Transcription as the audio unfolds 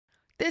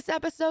This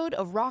episode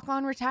of Rock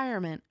On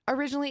Retirement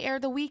originally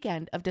aired the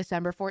weekend of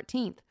December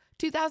 14th,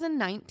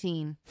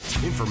 2019.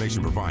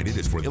 Information provided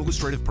is for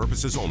illustrative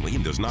purposes only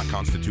and does not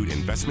constitute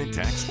investment,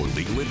 tax, or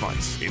legal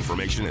advice.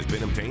 Information has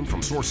been obtained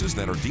from sources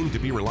that are deemed to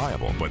be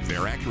reliable, but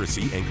their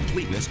accuracy and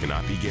completeness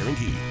cannot be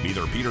guaranteed.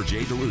 Neither Peter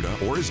J.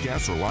 D'Arruda or his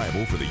guests are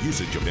liable for the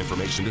usage of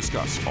information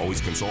discussed. Always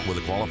consult with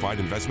a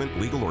qualified investment,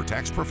 legal, or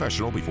tax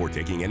professional before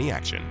taking any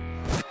action.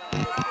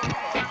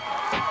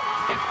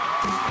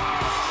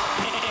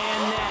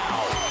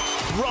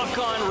 Rock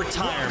On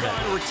Retirement.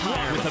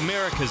 With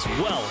America's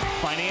wealth,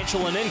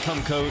 financial, and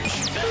income coach,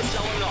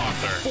 best-selling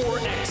author, 4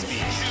 Expies, 2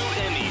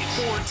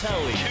 Emmys, 4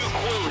 Tellys, 2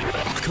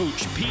 Quillies,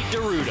 Coach Pete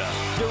D'Arruda.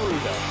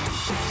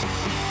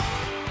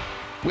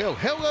 Well,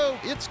 hello,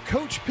 it's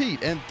Coach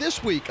Pete, and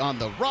this week on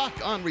the Rock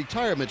On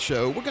Retirement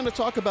Show, we're going to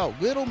talk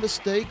about little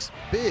mistakes,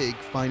 big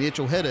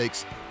financial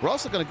headaches. We're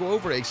also going to go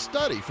over a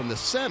study from the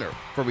Center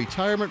for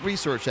Retirement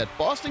Research at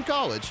Boston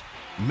College,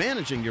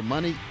 Managing Your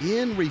Money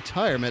in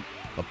Retirement,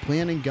 a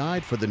planning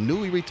guide for the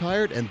newly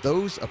retired and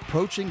those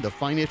approaching the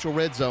financial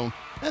red zone.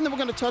 And then we're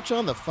going to touch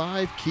on the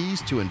 5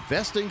 keys to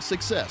investing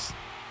success.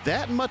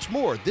 That and much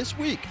more this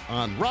week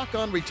on Rock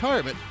On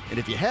Retirement. And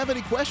if you have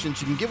any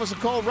questions, you can give us a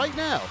call right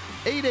now,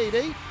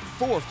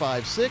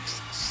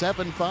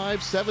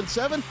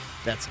 888-456-7577.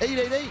 That's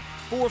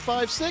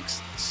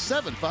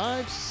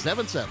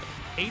 888-456-7577.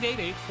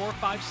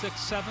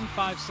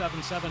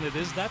 888-456-7577. It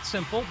is that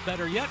simple.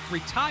 Better yet,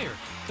 retire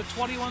to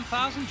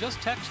 21,000.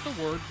 Just text the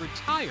word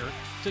retire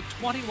to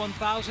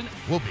 21,000.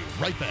 We'll be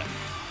right back.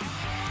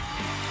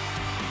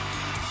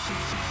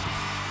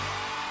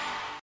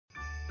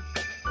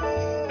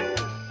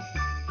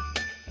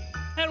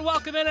 And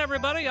welcome in,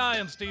 everybody. I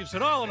am Steve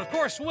Siddall, and of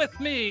course, with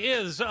me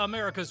is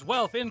America's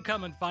wealth,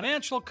 income, and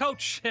financial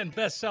coach and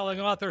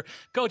best-selling author,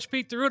 Coach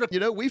Pete D'Arruda.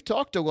 You know, we've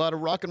talked to a lot of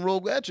rock and roll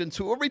legends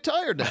who are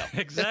retired now.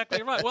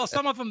 Exactly right. Well,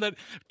 some of them that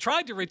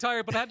tried to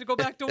retire but had to go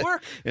back to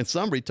work. And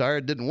some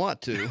retired didn't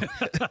want to.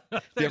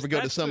 You ever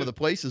go to some of the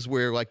places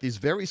where, like these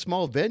very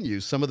small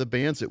venues, some of the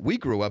bands that we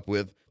grew up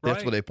with,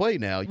 that's where they play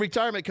now.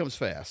 Retirement comes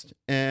fast.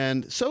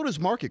 And so does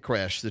market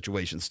crash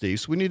situations,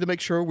 Steve. So we need to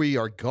make sure we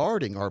are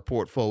guarding our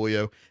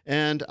portfolio.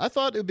 And I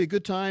thought it would be a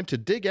good time to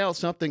dig out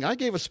something. I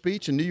gave a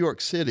speech in New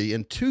York City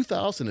in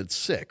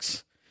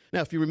 2006. Now,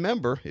 if you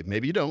remember,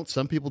 maybe you don't,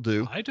 some people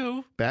do. I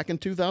do. Back in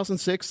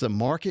 2006, the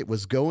market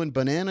was going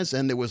bananas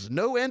and there was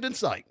no end in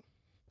sight.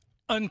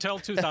 Until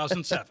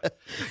 2007.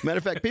 Matter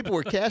of fact, people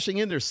were cashing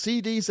in their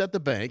CDs at the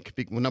bank,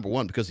 well, number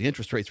one, because the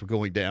interest rates were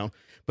going down,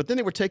 but then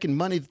they were taking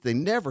money that they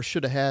never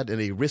should have had in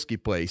a risky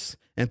place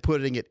and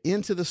putting it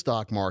into the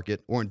stock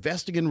market or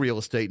investing in real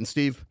estate. And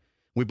Steve,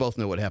 we both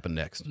know what happened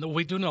next. No,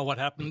 we do know what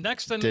happened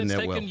next, and it's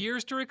taken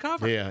years to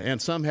recover. Yeah,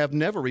 and some have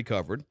never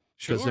recovered.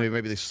 Because Sure.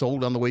 maybe they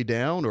sold on the way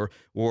down,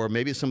 or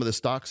maybe some of the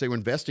stocks they were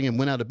investing in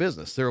went out of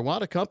business. There are a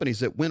lot of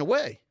companies that went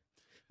away.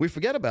 We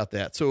forget about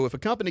that. So if a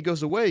company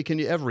goes away, can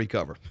you ever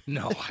recover?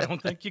 No, I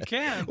don't think you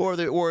can. or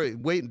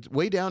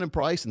way down in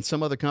price, and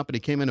some other company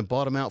came in and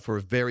bought them out for a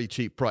very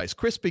cheap price.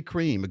 Krispy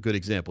Kreme, a good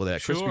example of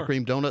that. Sure. Krispy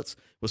Kreme donuts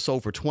was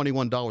sold for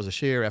 $21 a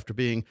share after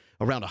being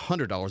around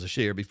 $100 a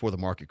share before the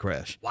market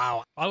crash.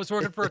 Wow. I was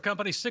working for a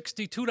company,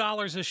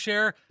 $62 a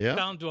share, Yeah.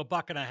 down to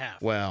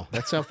 $1.50. Wow,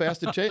 that's how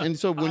fast it changed. And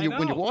so when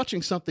you're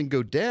watching something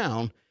go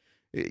down,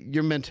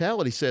 your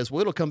mentality says,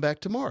 well, it'll come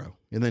back tomorrow.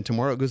 And then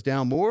tomorrow it goes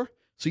down more,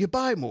 so you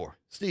buy more.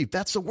 Steve,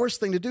 that's the worst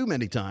thing to do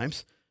many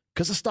times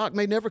because the stock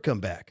may never come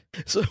back.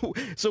 So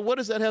what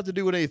does that have to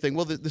do with anything?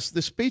 Well,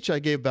 the speech I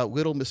gave about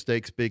little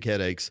mistakes, big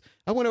headaches,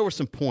 I went over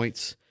some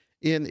points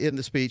in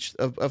the speech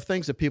of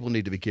things that people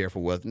need to be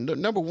careful with.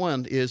 Number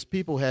one is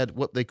people had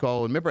what they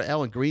call, remember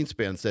Alan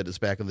Greenspan said this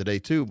back in the day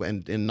too,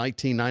 in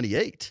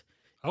 1998,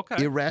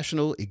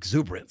 irrational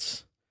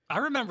exuberance. I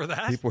remember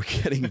that. People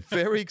were getting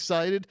very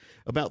excited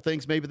about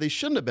things maybe they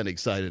shouldn't have been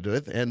excited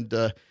with, and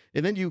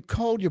then you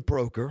called your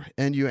broker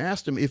and you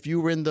asked them if you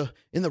were in the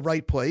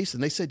right place,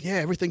 and they said, yeah,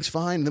 everything's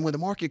fine. And then when the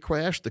market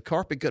crashed, the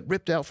carpet got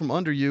ripped out from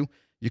under you.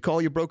 You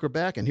call your broker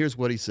back, and here's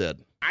what he said.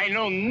 I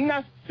know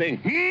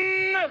nothing.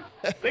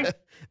 Nothing.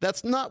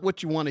 That's not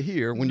what you want to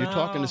hear when you're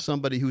talking to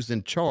somebody who's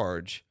in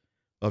charge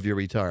of your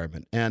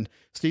retirement. And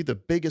Steve, the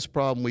biggest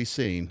problem we've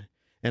seen,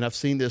 and I've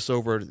seen this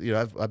over,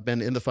 I've been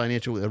in the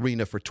financial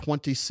arena for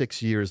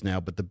 26 years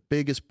now, but the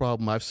biggest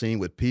problem I've seen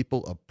with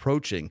people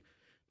approaching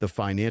the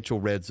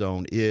financial red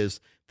zone is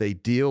they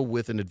deal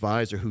with an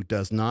advisor who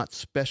does not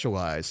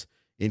specialize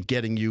in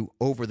getting you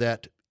over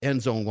that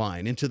end zone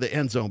line, into the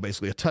end zone,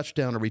 basically, a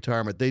touchdown of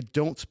retirement. They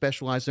don't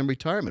specialize in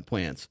retirement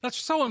plans. That's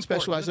so important.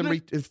 Specialize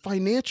in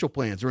financial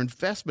plans or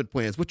investment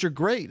plans, which are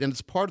great, and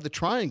it's part of the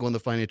triangle in the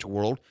financial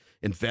world: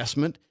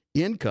 investment,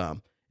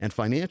 income, and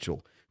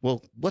financial.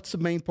 Well, what's the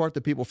main part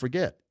that people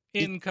forget?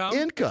 Income.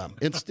 Income.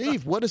 And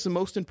Steve, what is the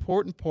most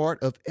important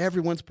part of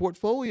everyone's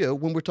portfolio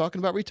when we're talking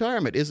about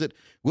retirement? Is it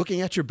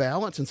looking at your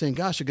balance and saying,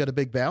 gosh, I got a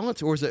big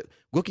balance? Or is it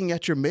looking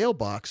at your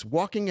mailbox,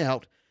 walking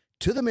out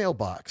to the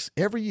mailbox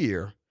every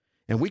year,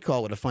 and we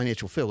call it a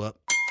financial fill-up,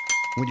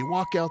 When you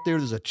walk out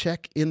there's a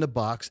check in the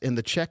box, and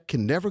the check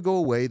can never go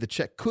away. The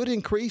check could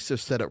increase if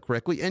set up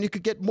correctly, and you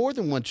could get more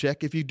than one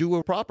check if you do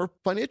a proper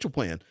financial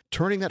plan.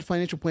 Turning that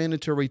financial plan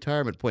into a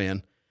retirement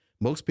plan.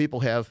 Most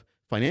people have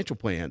financial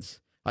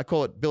plans. I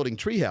call it building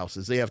tree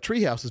houses. They have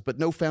tree houses, but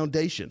no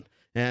foundation.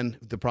 And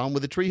the problem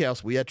with a tree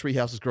house, we had tree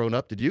houses growing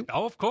up. Did you?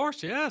 Oh, of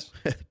course, yes.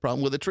 The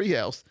problem with a tree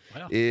house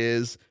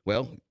is,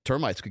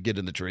 termites could get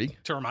in the tree.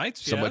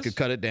 Termites, Someone could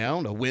cut it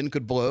down. A wind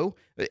could blow.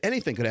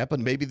 Anything could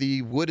happen. Maybe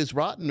the wood is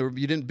rotten, or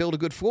you didn't build a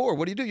good floor.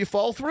 What do? You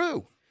fall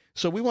through.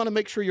 So we want to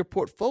make sure your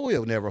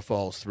portfolio never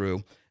falls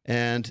through.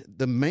 And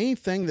the main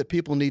thing that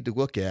people need to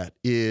look at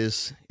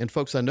is, and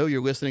folks, I know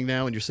you're listening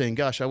now and you're saying,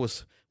 gosh, I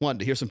was wanting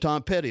to hear some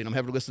Tom Petty, and I'm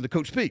having to listen to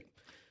Coach Pete.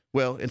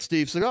 Well, and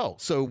Steve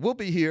Segal. So we'll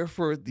be here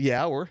for the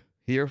hour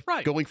here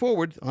going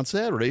forward on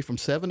Saturday from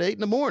 7 to 8 in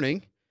the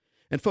morning.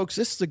 And folks,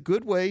 this is a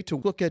good way to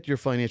look at your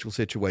financial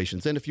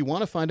situations. And if you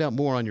want to find out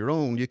more on your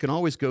own, you can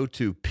always go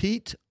to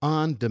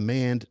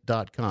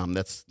PeteOnDemand.com.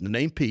 That's the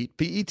name Pete,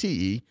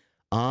 P-E-T-E,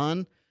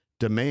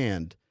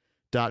 ondemand.com.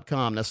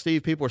 Now,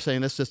 Steve, people are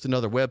saying that's just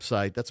another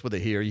website. That's what they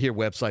hear. You hear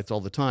websites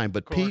all the time.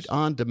 But Pete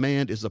On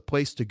Demand is a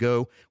place to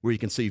go where you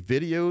can see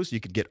videos.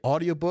 You can get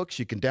audiobooks.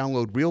 You can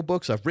download real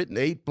books. I've written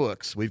 8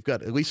 books. We've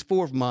got at least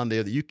 4 of them on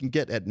there that you can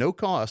get at no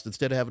cost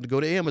instead of having to go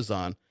to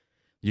Amazon.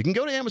 You can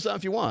go to Amazon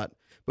if you want.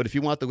 But if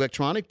you want the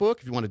electronic book,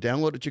 if you want to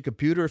download it to your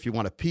computer, if you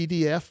want a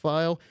PDF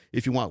file,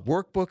 if you want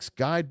workbooks,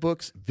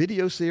 guidebooks,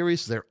 video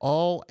series, they're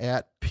all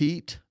at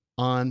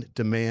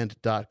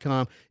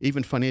PeteOnDemand.com.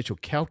 Even financial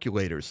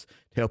calculators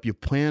to help you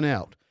plan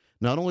out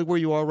not only where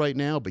you are right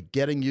now, but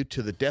getting you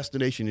to the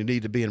destination you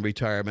need to be in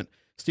retirement.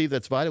 Steve,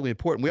 that's vitally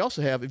important. We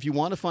also have, if you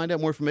want to find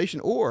out more information,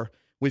 or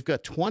we've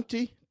got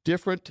 20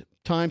 different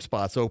time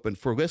spots open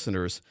for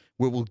listeners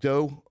where we'll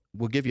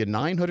give you a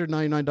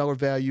 $999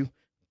 value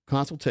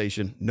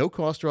consultation, no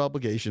cost or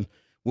obligation,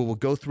 where we'll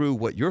go through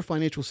what your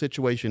financial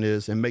situation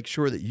is and make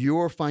sure that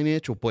your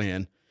financial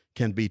plan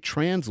can be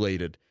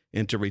translated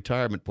into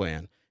retirement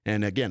plan.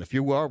 And again, if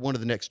you are one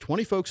of the next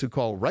 20 folks who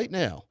call right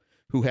now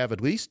who have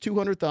at least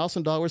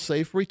 $200,000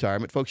 saved for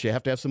retirement, folks, you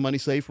have to have some money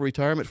saved for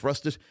retirement for us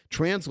to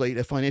translate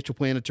a financial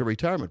plan into a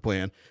retirement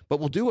plan. But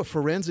we'll do a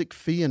forensic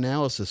fee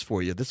analysis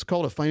for you. This is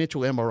called a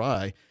financial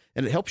MRI,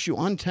 and it helps you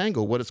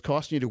untangle what it's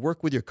costing you to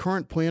work with your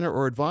current planner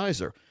or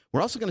advisor.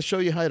 We're also going to show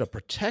you how to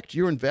protect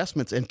your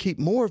investments and keep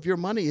more of your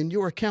money in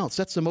your accounts.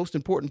 That's the most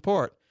important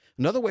part.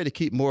 Another way to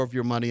keep more of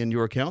your money in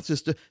your accounts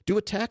is to do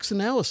a tax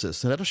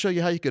analysis, and that'll show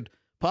you how you could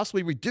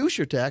possibly reduce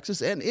your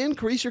taxes and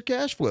increase your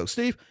cash flow.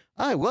 Steve,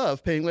 I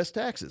love paying less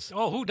taxes.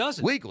 Oh, who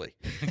doesn't? Legally.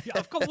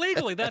 Of course,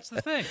 legally, that's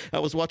the thing. I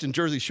was watching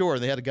Jersey Shore,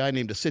 and they had a guy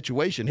named A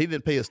Situation. He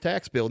didn't pay his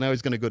tax bill. Now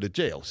he's going to go to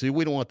jail. See,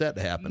 we don't want that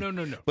to happen.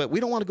 No. But we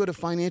don't want to go to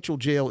financial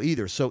jail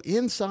either. So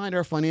inside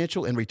our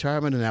financial and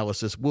retirement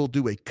analysis, we'll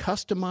do a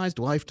customized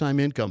lifetime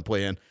income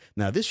plan.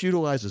 Now, this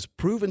utilizes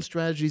proven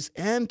strategies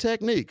and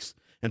techniques.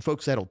 And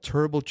folks, that'll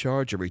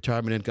turbocharge your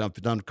retirement income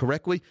if done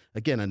correctly.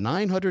 Again, a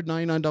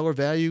 $999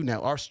 value.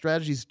 Now, our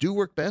strategies do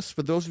work best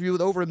for those of you with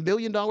over $1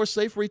 million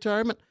saved for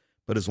retirement.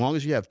 But as long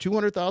as you have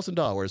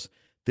 $200,000,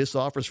 this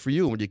offers for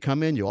you. And when you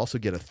come in, you also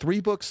get a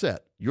 3-book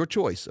set, your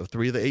choice of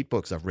 3 of the 8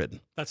 books I've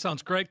written. That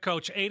sounds great,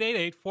 Coach.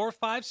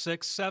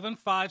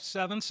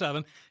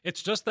 888-456-7577.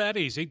 It's just that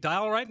easy.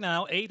 Dial right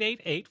now,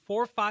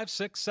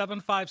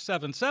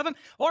 888-456-7577.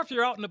 Or if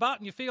you're out and about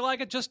and you feel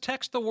like it, just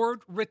text the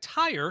word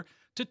RETIRE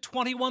to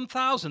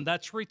 21,000.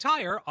 That's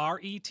retire,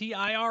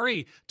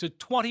 R-E-T-I-R-E, to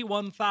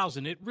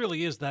 21,000. It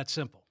really is that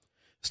simple.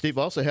 Steve,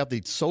 I also have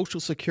the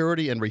Social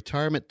Security and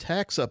Retirement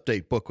Tax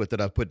Update booklet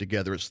that I've put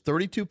together. It's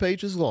 32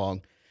 pages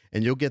long,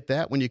 and you'll get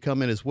that when you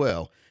come in as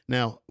well.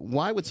 Now,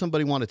 why would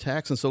somebody want a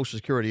tax and Social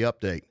Security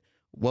update?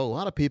 Well, a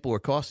lot of people are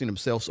costing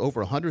themselves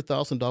over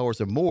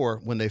 $100,000 or more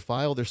when they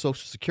file their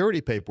Social Security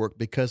paperwork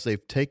because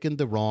they've taken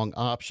the wrong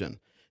option.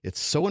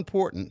 It's so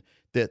important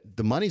that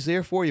the money's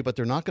there for you, but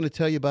they're not going to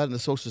tell you about it in the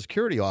Social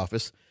Security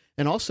office.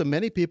 And also,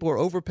 many people are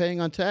overpaying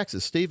on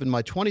taxes. Steve, in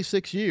my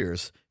 26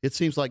 years, it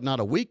seems like not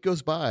a week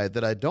goes by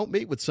that I don't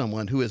meet with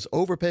someone who is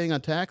overpaying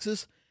on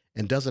taxes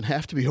and doesn't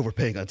have to be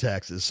overpaying on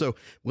taxes. So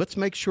let's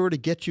make sure to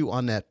get you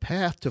on that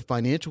path to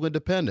financial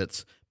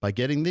independence by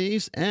getting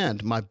these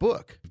and my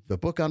book. The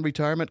book on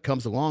retirement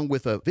comes along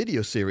with a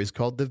video series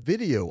called The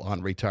Video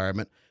on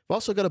Retirement. I've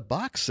also got a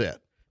box set.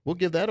 We'll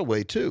give that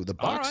away, too. The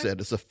box set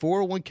is a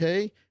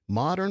 401k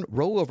modern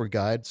rollover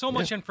guide. So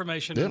much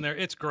information in there.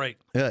 It's great.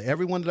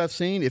 Everyone that I've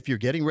seen, if you're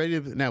getting ready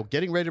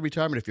to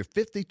retirement, if you're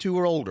 52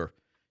 or older,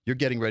 you're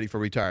getting ready for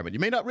retirement. You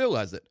may not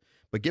realize it,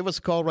 but give us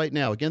a call right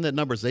now. Again, that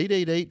number is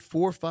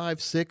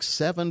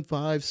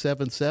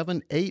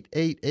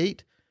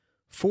 888-456-7577,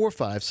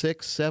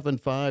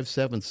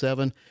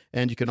 888-456-7577.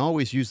 And you can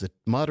always use the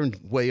modern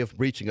way of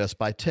reaching us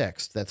by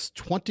text. That's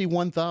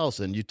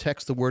 21,000. You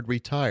text the word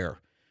retire.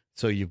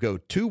 So you go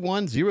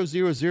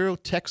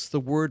 21000, text the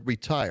word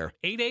retire.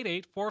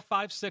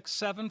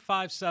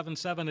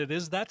 888-456-7577. It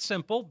is that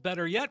simple.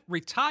 Better yet,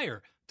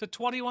 retire to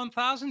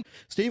 21,000.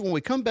 Steve, when we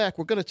come back,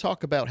 we're going to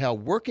talk about how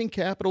working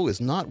capital is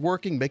not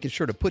working, making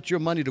sure to put your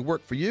money to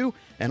work for you,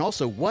 and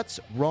also what's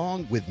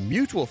wrong with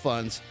mutual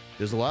funds.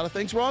 There's a lot of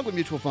things wrong with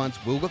mutual funds.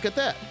 We'll look at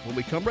that when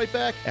we come right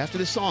back after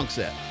this song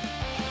set.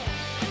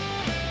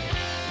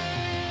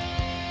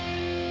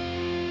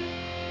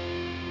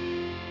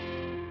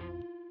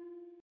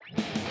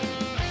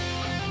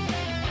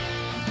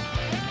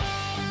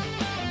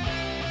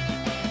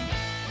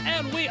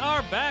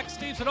 Back,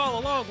 Steve Siddall,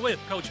 along with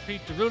Coach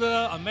Pete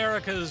D'Arruda,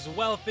 America's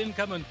Wealth,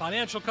 Income, and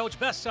Financial Coach,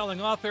 best-selling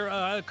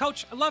author.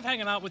 Coach, I love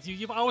hanging out with you.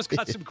 You've always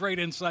got some great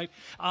insight.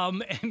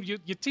 And you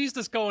teased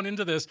us going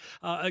into this,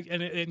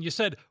 and you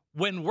said,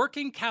 when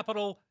working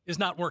capital is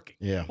not working.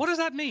 Yeah. What does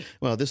that mean?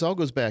 Well, this all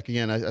goes back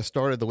again. I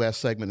started the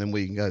last segment, and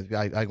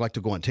I like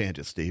to go on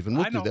tangents, Steve, and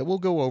we'll do that. We'll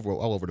go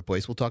all over the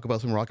place. We'll talk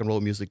about some rock and roll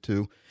music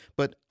too.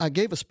 But I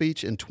gave a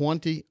speech in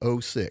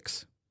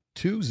 2006.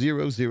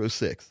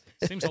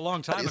 Seems a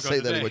long time ago. Say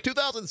that anyway.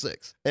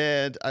 2006,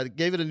 and I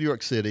gave it in New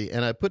York City,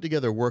 and I put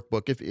together a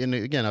workbook. And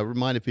again, I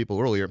reminded people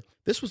earlier,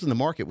 this was when the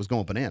market was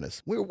going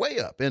bananas. We were way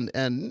up, and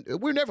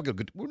we're never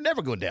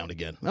going down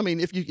again. I mean,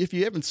 if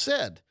you haven't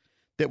said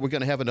that we're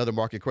going to have another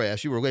market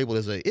crash, you were labeled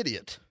as an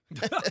idiot.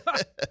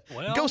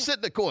 Well, go sit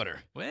in the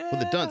corner with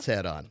the dunce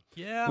hat on.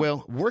 Yeah.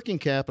 Well, working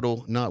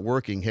capital not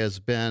working has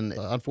been,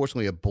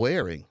 unfortunately, a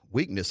blaring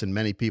weakness in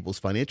many people's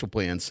financial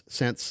plans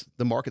since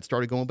the market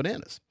started going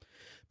bananas.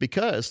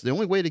 Because the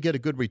only way to get a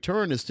good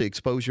return is to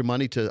expose your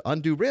money to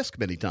undue risk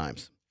many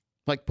times,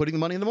 like putting the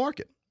money in the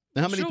market.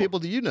 Now, how many people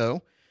do you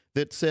know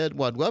that said,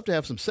 well, I'd love to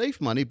have some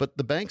safe money, but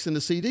the banks and the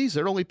CDs,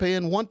 they're only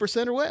paying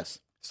 1% or less.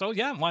 So,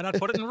 yeah, why not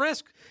put it in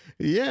risk?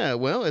 Yeah,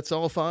 well, it's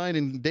all fine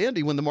and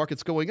dandy when the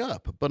market's going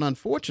up. But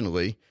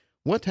unfortunately,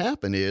 what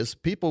happened is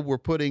people were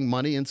putting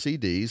money in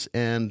CDs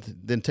and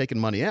then taking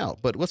money out.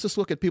 But let's just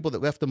look at people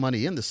that left the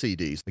money in the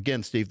CDs.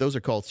 Again, Steve, those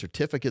are called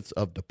certificates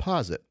of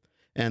deposit.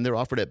 And they're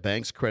offered at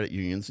banks, credit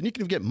unions, and you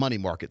can get money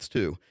markets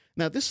too.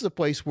 Now, this is a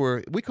place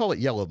where we call it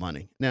yellow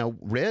money. Now,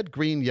 red,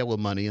 green, yellow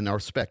money in our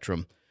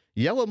spectrum.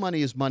 Yellow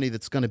money is money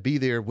that's going to be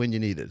there when you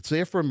need it. It's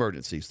there for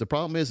emergencies. The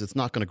problem is it's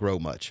not going to grow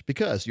much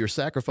because you're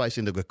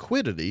sacrificing the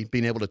liquidity,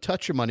 being able to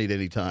touch your money at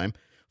any time,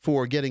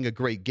 for getting a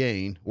great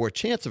gain or a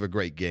chance of a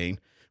great gain,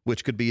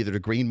 which could be either the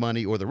green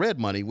money or the red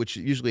money, which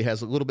usually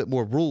has a little bit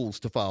more rules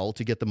to follow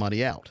to get the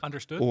money out.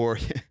 Understood. Or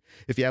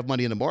if you have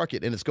money in the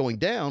market and it's going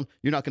down,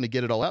 you're not going to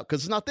get it all out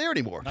because it's not there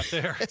anymore. Not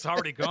there. It's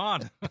already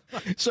gone.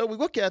 So we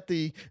look at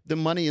the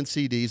money in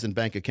CDs and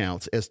bank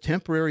accounts as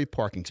temporary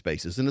parking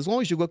spaces. And as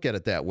long as you look at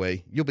it that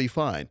way, you'll be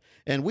fine.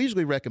 And we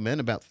usually recommend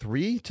about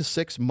 3 to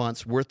 6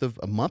 months worth of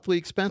monthly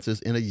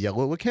expenses in a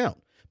yellow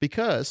account.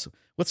 Because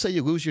let's say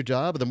you lose your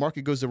job and the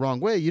market goes the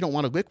wrong way, you don't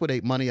want to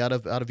liquidate money out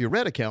of your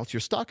red accounts, your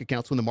stock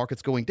accounts, when the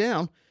market's going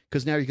down,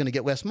 because now you're going to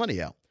get less money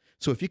out.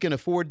 So if you can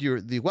afford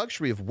the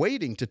luxury of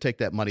waiting to take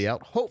that money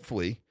out,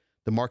 hopefully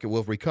the market will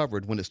have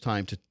recovered when it's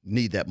time to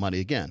need that money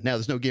again. Now,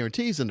 there's no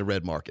guarantees in the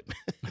red market.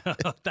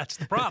 That's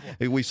the problem.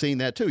 We've seen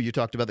that too. You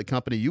talked about the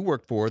company you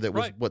worked for that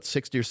was, what,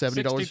 $60 or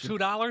 $70?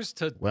 $62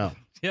 to, wow.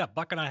 Yeah,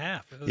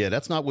 $1.50. Yeah,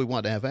 that's not what we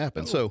want to have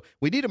happen. So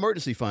we need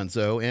emergency funds,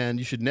 though, and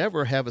you should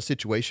never have a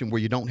situation where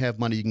you don't have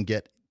money you can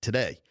get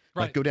today.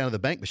 Right. Like go down to the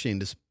bank machine,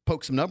 just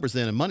poke some numbers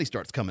in, and money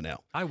starts coming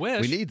out. I wish.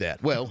 We need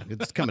that. Well,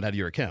 it's coming out of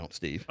your account,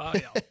 Steve. Oh,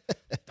 yeah.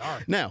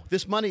 Darn. Now,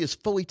 this money is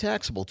fully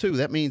taxable, too.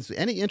 That means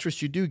any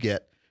interest you do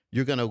get,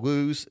 you're going to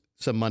lose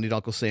some money to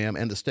Uncle Sam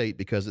and the state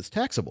because it's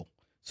taxable.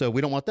 So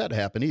we don't want that to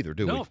happen either,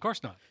 do we? No, of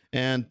course not.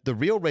 And the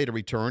real rate of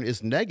return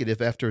is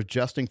negative after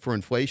adjusting for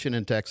inflation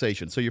and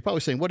taxation. So you're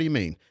probably saying, what do you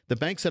mean? The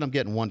bank said I'm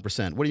getting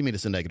 1%. What do you mean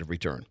it's a negative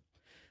return?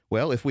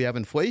 Well, if we have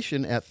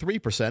inflation at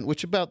 3%, which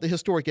is about the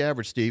historic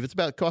average, Steve,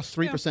 it costs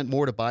 3%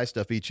 more to buy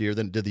stuff each year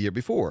than it did the year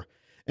before.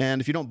 And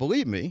if you don't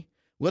believe me,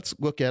 let's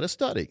look at a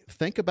study.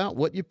 Think about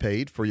what you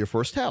paid for your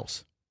first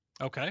house.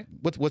 Okay.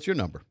 What's your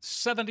number?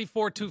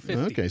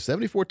 $74,250. Okay,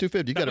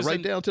 $74,250. You got it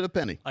right down to the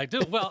penny. I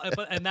do. Well,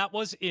 and that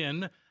was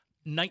in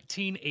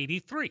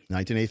 1983.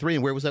 1983,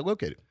 and where was that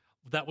located?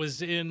 That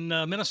was in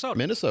Minnesota.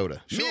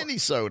 Minnesota. Sure.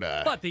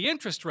 Minnesota. But the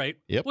interest rate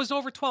was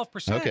over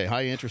 12%. Okay,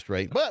 high interest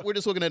rate. But we're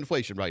just looking at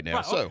inflation right now.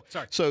 Right, okay,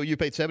 sorry. So you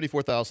paid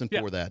 $74,000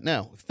 for that.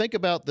 Now, think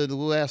about the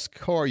last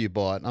car you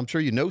bought. I'm sure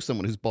you know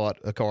someone who's bought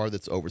a car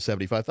that's over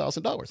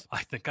 $75,000.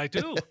 I think I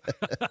do.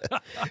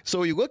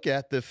 So you look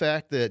at the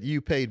fact that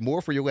you paid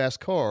more for your last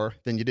car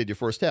than you did your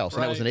first house,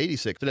 and that was in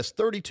 86. So that's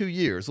 32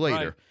 years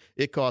later. Right.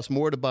 It costs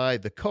more to buy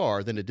the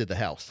car than it did the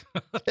house.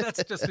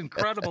 That's just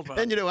incredible.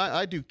 And, you know,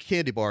 I do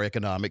candy bar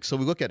economics, so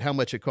we look at how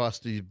much it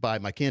costs to buy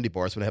my candy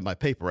bars when I have my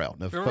paper out.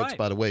 Now, You're folks, right.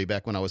 by the way,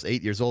 back when I was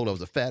 8 years old, I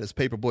was the fattest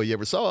paper boy you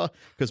ever saw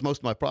because most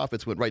of my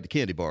profits went right to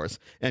candy bars.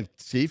 And,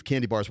 Steve,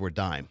 candy bars were a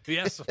dime.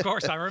 Yes, of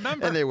course, I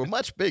remember. And they were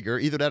much bigger,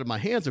 either that or my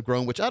hands have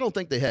grown, which I don't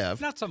think they have.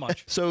 Not so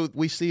much. So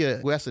we see a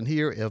lesson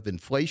here of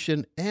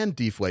inflation and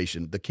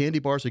deflation. The candy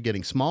bars are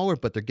getting smaller,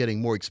 but they're getting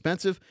more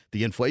expensive.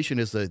 The inflation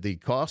is the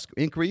cost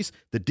increase.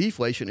 The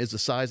deflation is the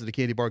size of the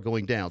candy bar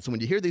going down. So when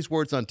you hear these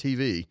words on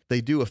TV, they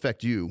do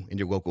affect you in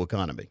your local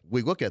economy.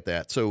 We look at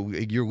that. So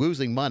you're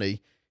losing money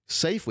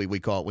safely, we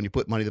call it, when you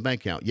put money in the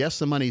bank account. Yes,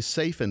 the money's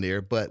safe in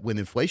there, but when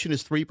inflation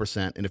is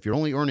 3%, and if you're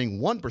only earning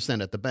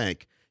 1% at the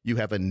bank, you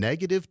have a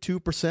negative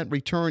 2%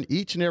 return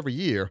each and every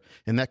year,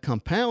 and that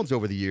compounds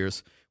over the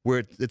years,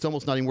 where it's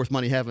almost not even worth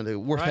having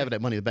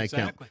that money in the bank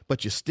account.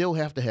 But you still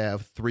have to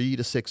have 3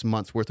 to 6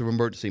 months worth of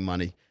emergency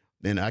money.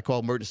 And I call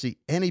emergency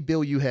any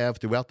bill you have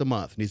throughout the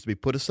month needs to be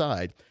put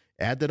aside.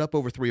 Add that up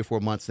over 3 or 4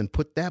 months, and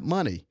put that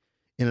money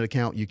in an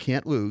account you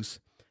can't lose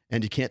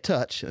and you can't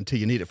touch until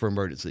you need it for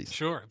emergencies.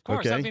 Sure, of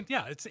course. Okay? I mean,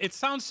 yeah, it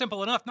sounds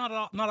simple enough.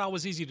 Not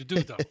always easy to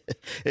do, though.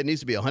 It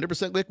needs to be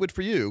 100% liquid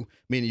for you,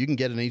 meaning you can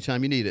get it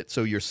anytime you need it.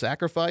 So you're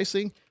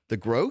sacrificing the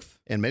growth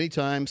and many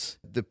times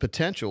the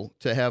potential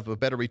to have a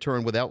better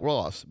return without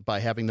loss by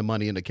having the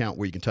money in an account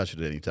where you can touch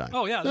it at any time.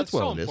 Oh, yeah, that's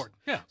so important.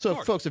 Yeah, so,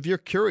 folks, if you're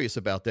curious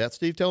about that,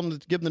 Steve, tell them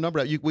to give them the number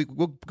out.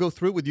 We'll go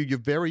through with you your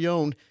very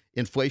own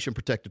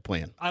inflation-protected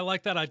plan. I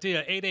like that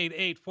idea.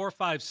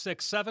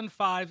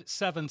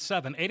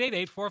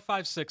 888-456-7577.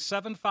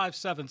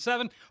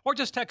 888-456-7577. Or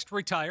just text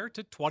RETIRE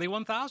to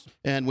 21,000.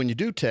 And when you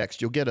do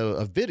text, you'll get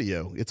a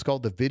video. It's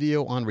called the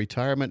Video on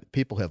Retirement.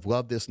 People have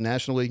loved this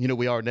nationally. You know,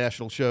 we are a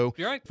national show.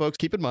 You're right. Folks,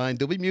 keep in mind,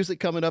 there'll be music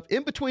coming up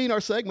in between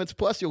our segments.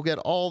 Plus, you'll get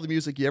all the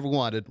music you ever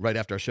wanted right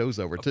after our show's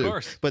over, too. Of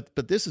course.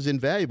 But this is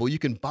invaluable. You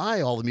can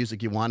buy all the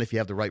music you want if you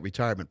have the right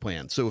retirement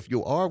plan. So if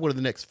you are one of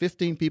the next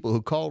 15 people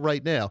who call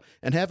right now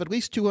and have at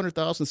least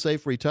 $200,000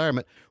 saved for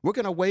retirement, we're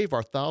going to waive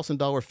our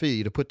 $1,000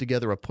 fee to put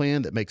together a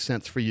plan that makes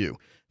sense for you.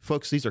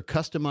 Folks, these are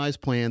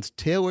customized plans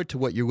tailored to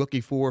what you're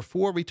looking for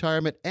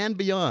retirement and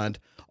beyond.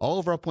 All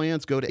of our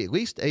plans go to at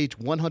least age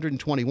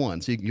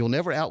 121, so you'll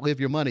never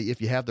outlive your money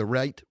if you have the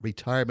right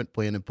retirement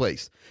plan in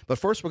place. But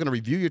first, we're going to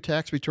review your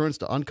tax returns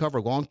to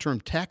uncover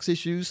long-term tax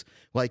issues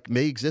like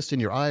may exist in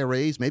your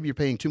IRAs. Maybe you're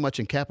paying too much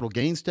in capital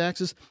gains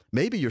taxes.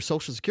 Maybe your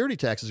Social Security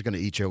taxes are going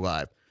to eat you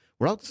alive.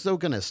 We're also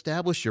going to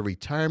establish your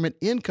retirement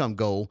income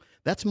goal.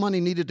 That's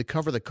money needed to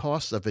cover the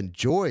costs of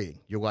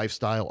enjoying your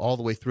lifestyle all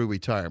the way through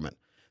retirement.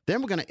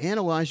 Then we're going to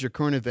analyze your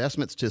current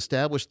investments to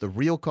establish the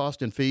real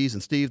cost and fees.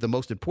 And Steve, the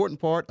most important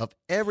part of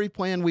every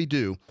plan we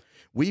do,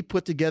 we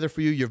put together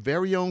for you your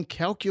very own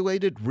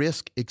calculated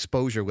risk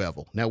exposure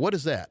level. Now, what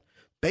is that?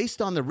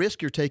 Based on the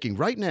risk you're taking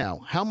right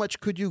now, how much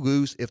could you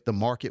lose if the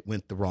market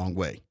went the wrong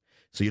way?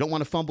 So you don't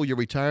want to fumble your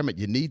retirement.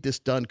 You need this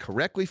done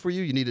correctly for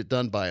you. You need it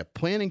done by a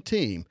planning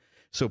team.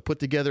 So put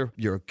together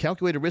your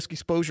calculated risk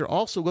exposure,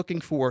 also looking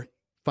for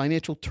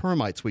financial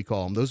termites, we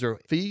call them. Those are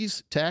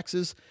fees,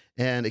 taxes,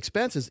 and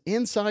expenses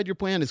inside your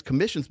plan as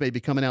commissions may be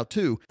coming out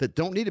too that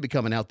don't need to be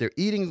coming out. They're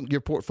eating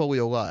your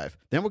portfolio alive.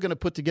 Then we're going to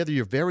put together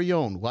your very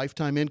own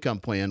lifetime income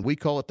plan. We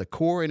call it the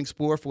Core and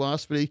Explore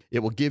philosophy. It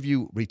will give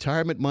you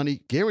retirement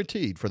money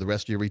guaranteed for the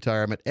rest of your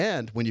retirement.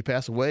 And when you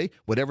pass away,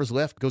 whatever's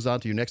left goes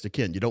on to your next of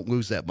kin. You don't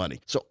lose that money.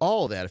 So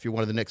all of that, if you're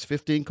one of the next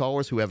 15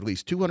 callers who have at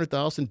least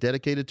 $200,000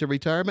 dedicated to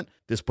retirement,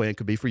 this plan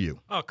could be for you.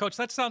 Oh, Coach,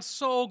 that sounds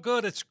so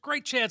good. It's a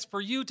great chance for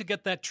you to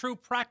get that true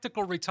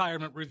practical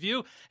retirement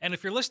review. And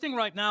if you're listening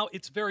right now,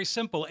 it's very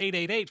simple.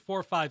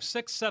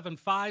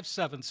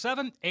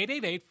 888-456-7577.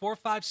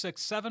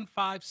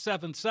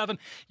 888-456-7577.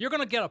 You're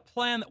going to get a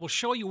plan that will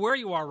show you where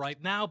you are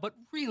right now, but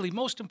really,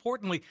 most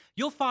importantly,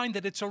 you'll find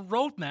that it's a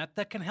roadmap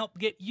that can help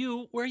get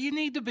you where you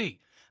need to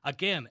be.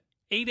 Again,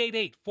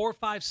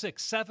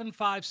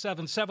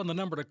 888-456-7577, the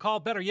number to call.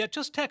 Better yet,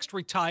 just text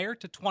RETIRE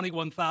to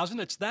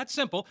 21,000. It's that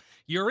simple.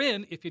 You're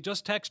in if you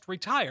just text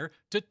RETIRE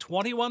to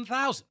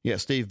 21,000. Yeah,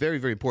 Steve, very,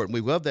 very important.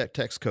 We love that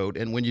text code.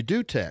 And when you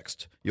do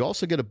text, you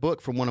also get a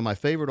book from one of my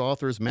favorite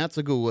authors, Matt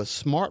Zagula,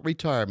 Smart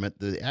Retirement,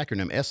 the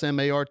acronym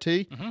SMART.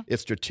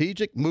 It's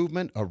Strategic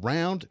Movement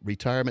Around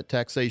Retirement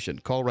Taxation.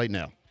 Call right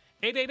now.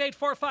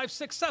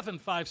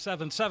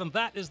 888-456-7577.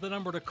 That is the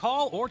number to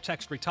call, or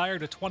text RETIRE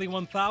to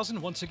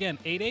 21,000. Once again,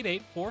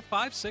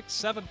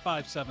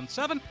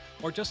 888-456-7577,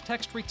 or just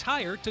text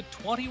RETIRE to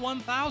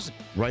 21,000.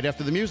 Right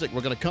after the music, we're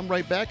going to come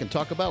right back and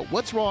talk about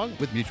what's wrong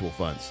with mutual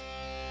funds.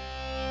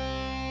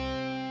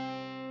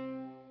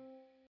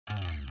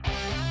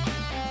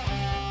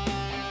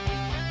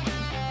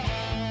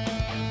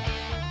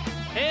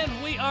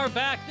 Are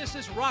back. This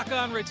is Rock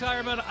on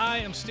Retirement. I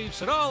am Steve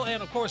Siddall,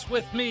 and of course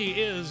with me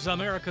is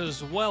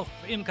America's wealth,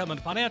 income, and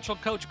financial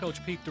coach,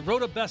 Coach Pete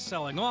D'Arruda,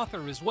 best-selling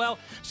author as well.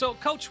 So,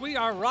 Coach, we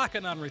are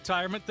rocking on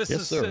retirement. This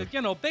is,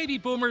 baby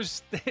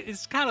boomers,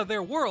 it's kind of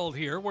their world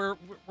here. We're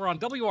on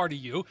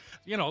WRDU,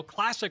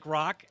 classic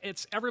rock.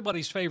 It's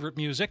everybody's favorite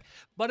music,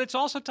 but it's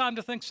also time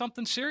to think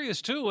something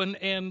serious, too,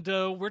 and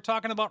we're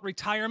talking about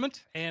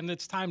retirement, and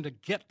it's time to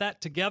get that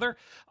together.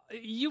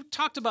 You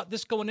talked about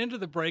this going into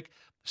the break.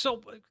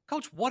 So,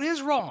 Coach, what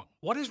is wrong?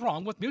 What is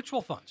wrong with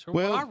mutual funds? Or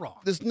what are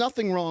wrong? There's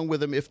nothing wrong with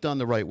them if done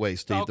the right way,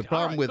 Steve. Okay, the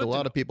problem with a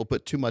lot of people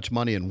put too much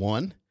money in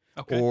one,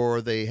 or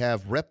they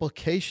have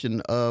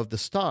replication of the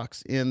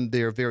stocks in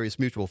their various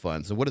mutual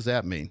funds. And what does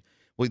that mean?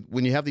 Well,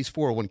 when you have these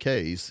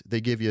 401ks,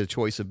 they give you a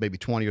choice of maybe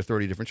 20 or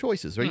 30 different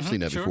choices, right? You've seen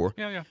that before.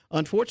 Yeah.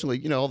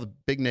 Unfortunately, all the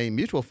big-name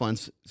mutual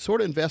funds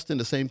sort of invest in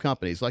the same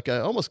companies. Like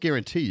I almost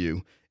guarantee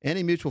you,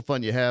 any mutual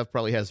fund you have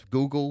probably has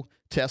Google,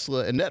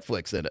 Tesla, and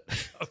Netflix in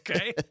it.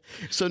 Okay.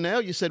 So now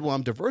you said, well,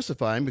 I'm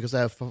diversifying because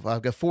I've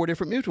got 4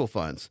 different mutual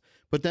funds.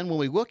 But then when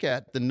we look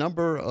at the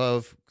number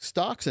of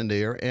stocks in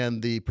there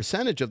and the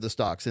percentage of the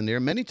stocks in there,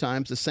 many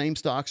times the same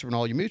stocks are in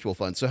all your mutual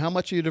funds. So how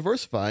much are you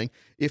diversifying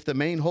if the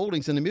main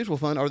holdings in the mutual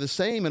fund are the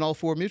same in all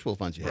 4 mutual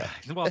funds you have?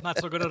 Right. Well, not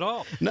so good at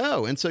all.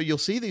 No, and so you'll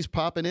see these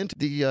popping into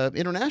the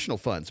international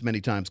funds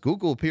many times.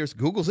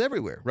 Google's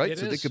everywhere, right?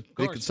 So they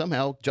could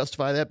somehow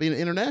justify that being an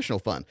international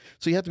fund.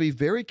 So you have to be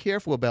very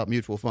careful about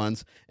mutual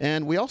funds.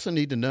 And we also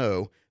need to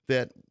know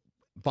that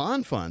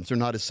bond funds are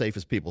not as safe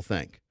as people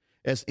think.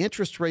 As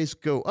interest rates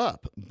go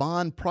up,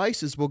 bond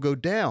prices will go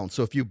down.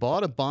 So if you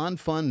bought a bond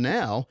fund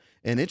now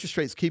and interest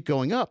rates keep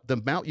going up, the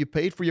amount you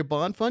paid for your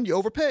bond fund, you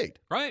overpaid.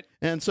 Right.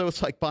 And so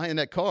it's like buying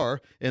that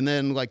car and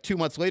then like 2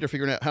 months later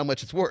figuring out how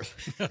much it's worth.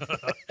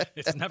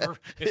 It's never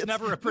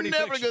a pretty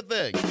never picture. a good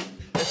thing.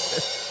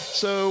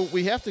 So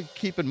we have to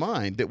keep in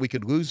mind that we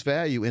could lose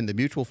value in the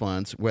mutual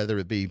funds, whether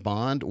it be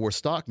bond or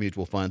stock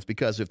mutual funds,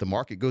 because if the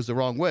market goes the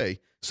wrong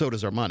way, so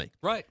does our money.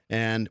 Right.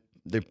 And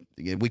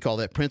we call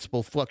that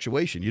principal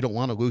fluctuation. You don't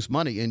want to lose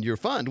money in your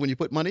fund when you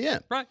put money in.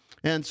 Right.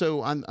 And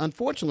so,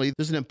 unfortunately,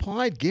 there's an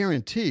implied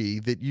guarantee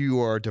that you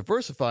are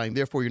diversifying,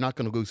 therefore you're not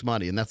going to lose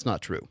money, and that's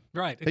not true.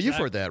 Right. Exactly. You've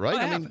heard that, right?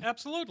 I mean,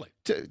 absolutely.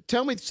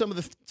 Tell me some of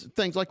the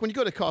things, like when you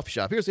go to a coffee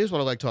shop. Here's what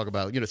I like to talk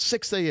about.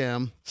 6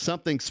 a.m.,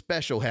 something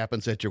special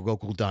happens at your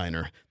local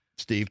diner.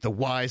 Steve, the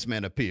wise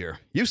men appear.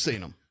 You've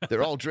seen them.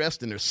 They're all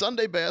dressed in their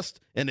Sunday best,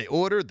 and they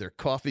order their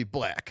coffee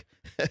black.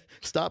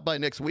 Stop by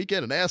next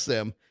weekend and ask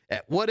them,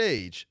 at what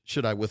age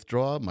should I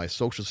withdraw my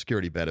Social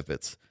Security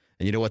benefits?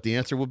 And you know what the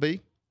answer will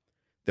be?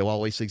 They'll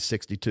always say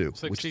 62,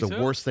 which is the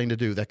worst thing to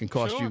do. That can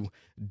cost you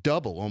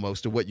double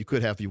almost of what you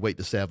could have if you wait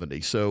to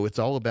 70. So it's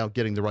all about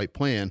getting the right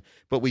plan.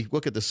 But we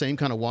look at the same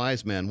kind of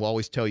wise men who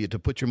always tell you to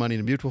put your money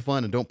in a mutual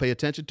fund and don't pay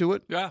attention to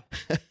it. Yeah.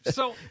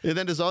 So and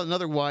then there's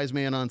another wise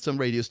man on some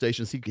radio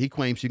stations. He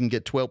claims you can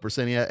get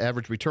 12%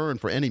 average return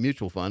for any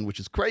mutual fund, which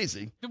is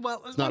crazy.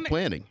 Well, it's not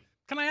planning.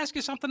 Can I ask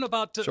you something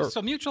about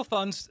so mutual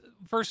funds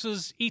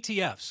versus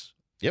ETFs?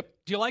 Yep.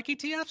 Do you like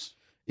ETFs?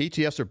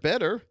 ETFs are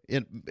better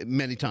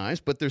many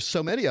times, but there's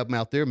so many of them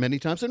out there, many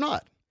times they're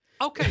not.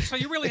 Okay, so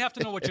you really have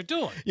to know what you're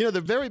doing.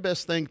 The very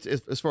best thing,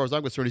 as far as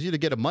I'm concerned, is you to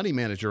get a money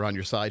manager on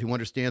your side who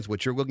understands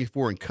what you're looking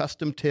for and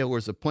custom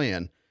tailors a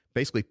plan,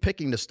 basically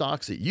picking the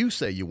stocks that you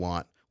say you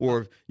want,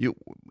 or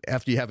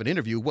after you have an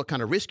interview, what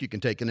kind of risk you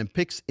can take, and then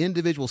picks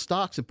individual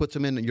stocks and puts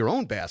them in your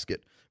own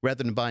basket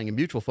rather than buying a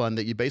mutual fund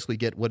that you basically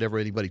get whatever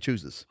anybody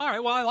chooses. All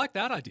right, well, I like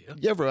that idea.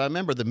 I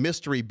remember the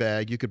mystery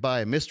bag. You could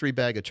buy a mystery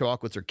bag of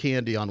chocolates or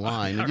candy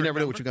online, and you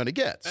never know what you're going to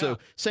get. Yeah. So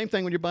same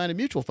thing when you're buying a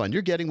mutual fund.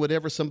 You're getting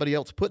whatever somebody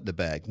else put in the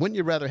bag. Wouldn't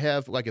you rather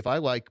have, like if I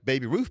like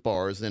Baby Ruth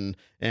bars and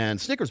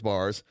Snickers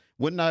bars,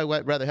 wouldn't I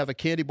rather have a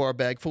candy bar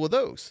bag full of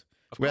those?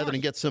 Rather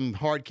than get some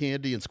hard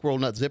candy and squirrel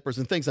nut zippers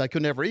and things I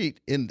could never eat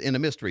in a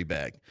mystery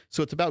bag.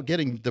 So it's about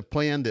getting the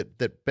plan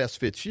that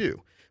best fits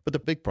you. But the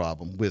big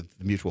problem with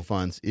the mutual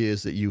funds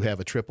is that you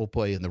have a triple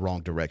play in the wrong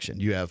direction.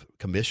 You have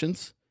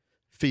commissions,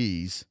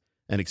 fees,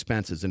 and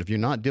expenses. And if you're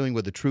not dealing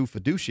with a true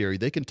fiduciary,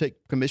 they can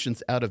take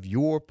commissions out of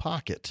your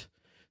pocket.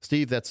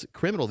 Steve, that's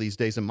criminal these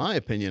days, in my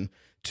opinion,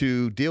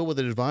 to deal with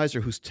an advisor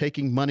who's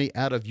taking money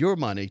out of your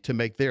money to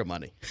make their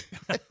money.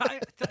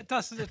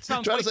 It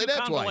sounds like too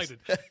convoluted.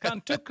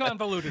 Too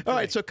convoluted. All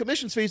right, so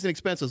commissions, fees, and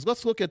expenses.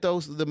 Let's look at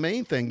those. The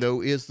main thing,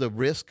 though, is the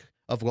risk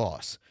of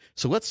loss.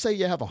 So let's say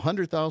you have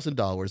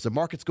 $100,000. The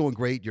market's going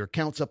great. Your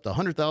account's up to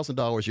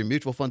 $100,000. Your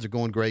mutual funds are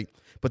going great.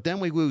 But then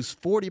we lose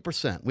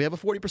 40%. We have a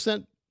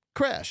 40%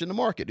 crash in the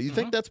market. Do you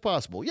think that's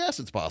possible? Yes,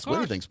 it's possible.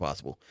 Anything's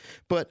possible.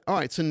 But all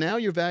right, so now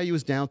your value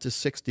is down to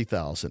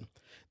 $60,000.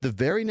 The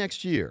very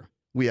next year,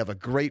 we have a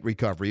great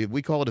recovery.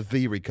 We call it a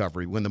V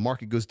recovery. When the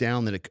market goes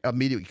down, then it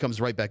immediately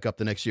comes right back up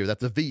the next year.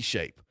 That's a V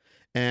shape.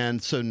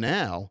 And so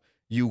now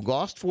you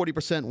lost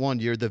 40% one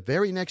year. The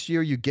very next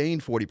year, you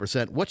gained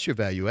 40%. What's your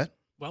value at?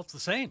 Well, it's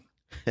the same.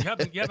 You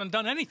haven't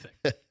done anything,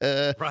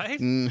 right?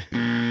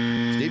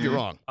 Steve, you're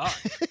wrong.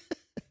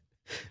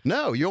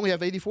 No, you only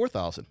have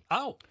 84,000.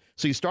 Oh.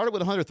 So you started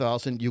with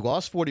 100,000, you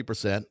lost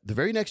 40%. The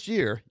very next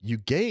year, you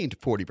gained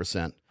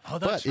 40%. Oh,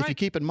 that's but if you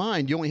keep in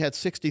mind, you only had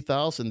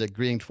 60,000 that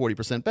gained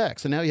 40% back.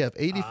 So now you have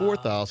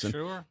 84,000.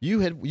 Sure.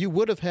 You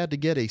would have had to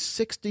get a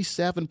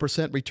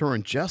 67%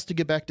 return just to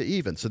get back to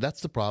even. So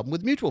that's the problem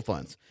with mutual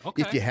funds.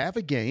 Okay. If you have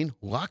a gain,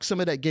 lock some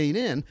of that gain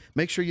in.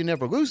 Make sure you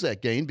never lose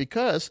that gain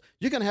because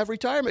you're going to have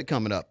retirement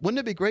coming up. Wouldn't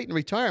it be great in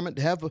retirement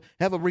to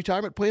have a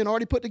retirement plan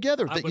already put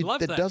together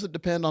that doesn't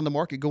depend on the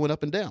market going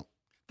up and down?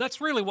 That's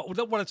really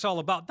what it's all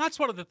about. That's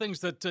one of the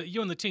things that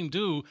you and the team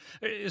do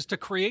is to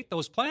create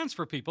those plans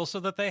for people so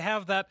that they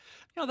have that,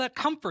 that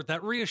comfort,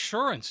 that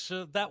reassurance,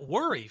 that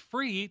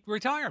worry-free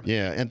retirement.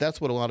 Yeah, and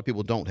that's what a lot of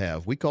people don't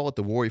have. We call it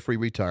the worry-free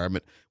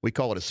retirement. We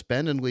call it a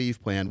spend and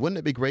leave plan. Wouldn't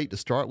it be great to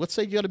start? Let's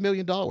say you got $1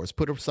 million,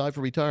 put it aside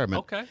for retirement.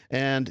 Okay.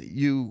 And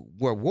you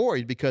were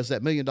worried because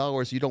that $1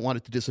 million, you don't want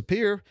it to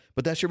disappear,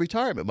 but that's your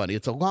retirement money.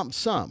 It's a lump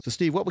sum. So,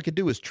 Steve, what we could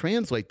do is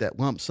translate that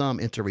lump sum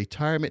into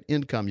retirement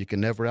income you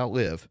can never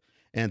outlive.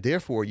 and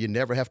therefore you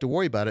never have to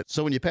worry about it.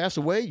 So when you pass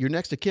away, your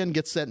next of kin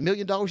gets that $1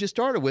 million you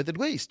started with at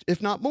least,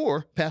 if not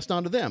more, passed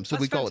on to them. So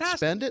That's we call fantastic. it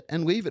spend it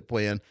and leave it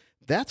plan.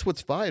 That's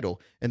what's vital,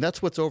 and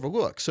that's what's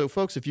overlooked. So,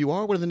 folks, if you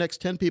are one of the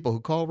next 10 people who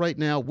call right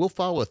now, we'll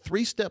follow a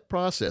 3-step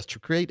process to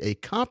create a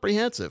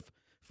comprehensive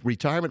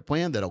retirement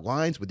plan that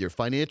aligns with your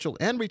financial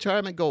and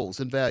retirement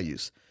goals and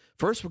values.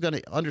 First, we're going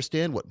to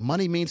understand what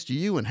money means to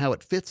you and how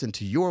it fits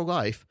into your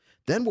life.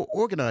 Then we'll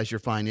organize your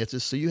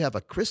finances so you have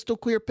a crystal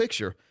clear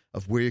picture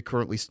of where you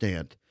currently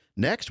stand.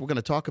 Next, we're going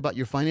to talk about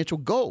your financial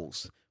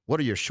goals. What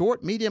are your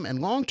short, medium,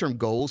 and long-term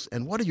goals,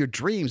 and what are your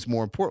dreams,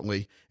 more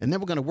importantly? And then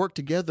we're going to work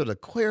together to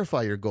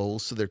clarify your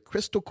goals so they're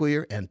crystal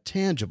clear and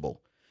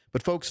tangible.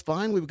 But folks,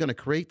 finally, we're going to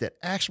create that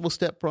actionable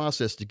step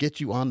process to get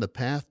you on the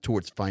path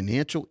towards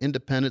financial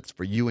independence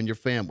for you and your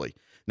family.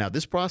 Now,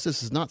 this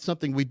process is not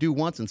something we do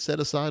once and set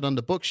aside on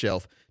the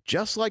bookshelf.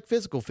 Just like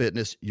physical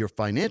fitness, your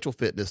financial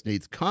fitness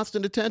needs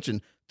constant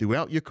attention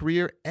throughout your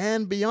career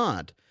and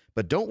beyond.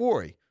 But don't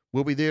worry,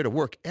 we'll be there to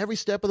work every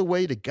step of the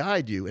way to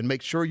guide you and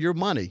make sure your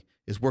money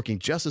is working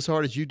just as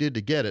hard as you did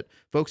to get it.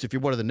 Folks, if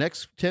you're one of the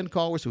next 10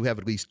 callers who have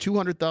at least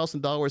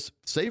 $200,000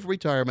 saved for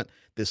retirement,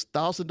 this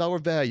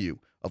 $1,000 value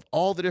of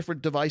all the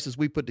different devices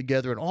we put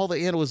together and all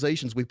the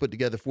analyzations we put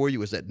together for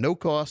you is at no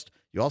cost.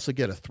 You also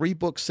get a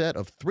 3-book set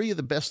of 3 of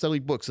the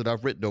best-selling books that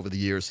I've written over the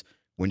years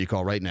when you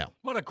call right now.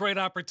 What a great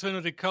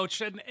opportunity,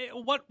 Coach. And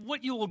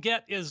what you will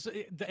get is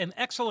an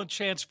excellent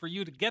chance for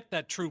you to get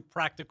that true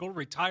practical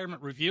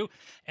retirement review.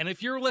 And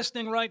if you're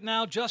listening right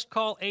now, just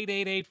call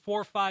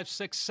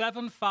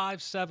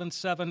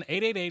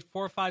 888-456-7577,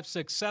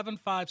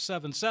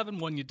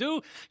 888-456-7577. When you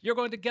do, you're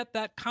going to get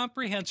that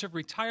comprehensive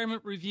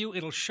retirement review.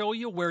 It'll show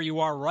you where you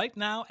are right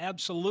now,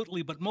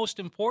 absolutely. But most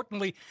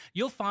importantly,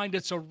 you'll find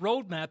it's a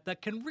roadmap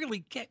that can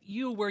really get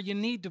you where you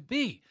need to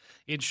be.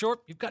 In short,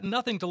 you've got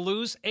nothing to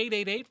lose.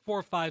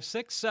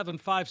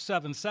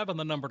 888-456-7577,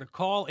 the number to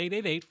call,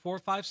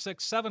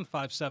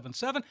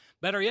 888-456-7577.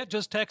 Better yet,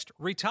 just text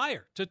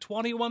RETIRE to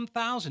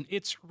 21,000.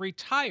 It's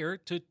RETIRE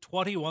to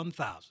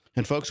 21,000.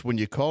 And folks, when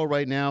you call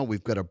right now,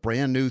 we've got a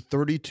brand new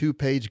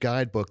 32-page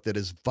guidebook that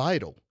is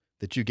vital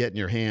that you get in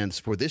your hands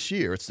for this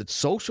year. It's the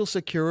Social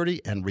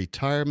Security and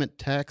Retirement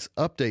Tax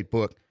Update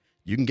Book.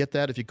 You can get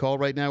that if you call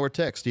right now or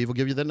text. Steve will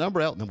give you the number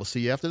out, and then we'll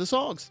see you after the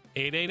songs.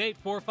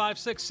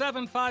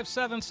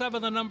 888-456-7577,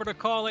 the number to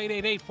call,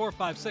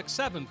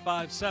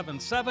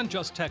 888-456-7577.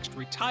 Just text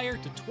RETIRE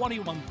to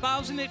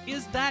 21,000. It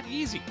is that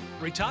easy.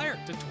 RETIRE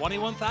to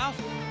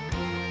 21,000.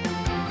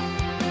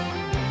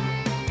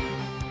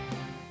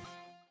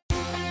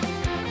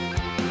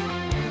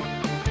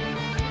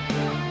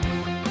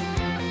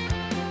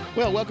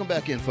 Well, welcome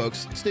back in,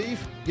 folks. Steve,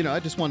 I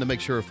just wanted to make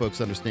sure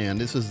folks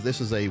understand this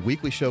is a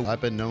weekly show.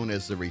 I've been known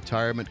as the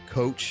retirement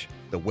coach,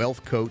 the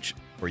wealth coach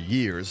for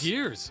years.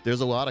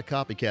 There's a lot of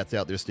copycats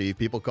out there, Steve.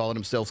 People calling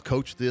themselves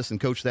coach this and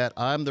coach that.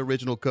 I'm the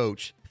original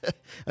coach.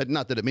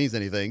 Not that it means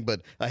anything,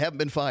 but I haven't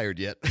been fired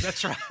yet.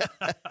 That's right.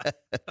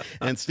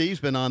 And Steve's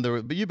been on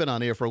but you've been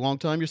on air for a long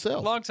time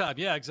yourself. Long time,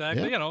 yeah,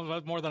 exactly.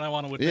 Yeah. More than I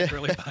want to admit,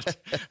 really.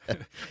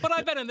 But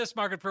I've been in this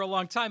market for a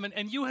long time,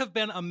 and you have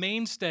been a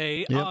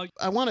mainstay. Yeah.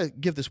 I want to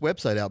give this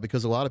website out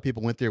because a lot of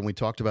people went there and we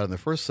talked about it in the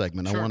first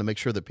segment. Sure. I want to make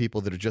sure that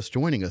people that are just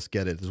joining us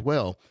get it as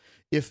well.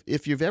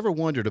 If you've ever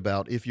wondered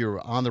about if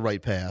you're on the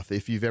right path,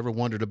 if you've ever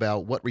wondered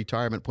about what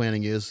retirement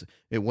planning is,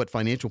 and what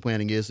financial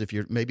planning is, if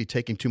you're maybe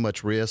taking too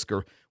much risk,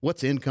 or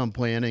what's income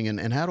planning,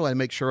 and how do I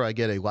make sure I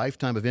get a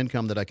lifetime of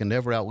income that I can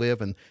never outlive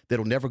and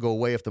that'll never go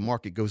away if the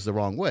market goes the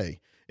wrong way.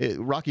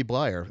 Rocky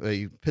Bleier,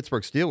 a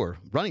Pittsburgh Steeler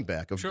running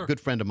back, a good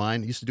friend of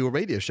mine, used to do a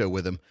radio show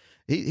with him.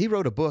 He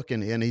wrote a book,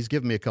 and he's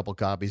given me a couple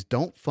copies,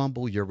 Don't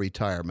Fumble Your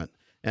Retirement.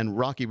 And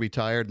Rocky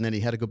retired, and then he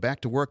had to go back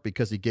to work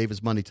because he gave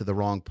his money to the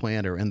wrong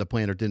planner, and the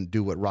planner didn't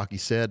do what Rocky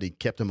said. He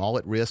kept him all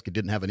at risk. He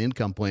didn't have an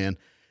income plan.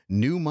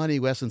 New money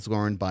lessons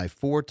learned by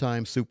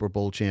 4-time Super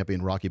Bowl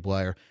champion Rocky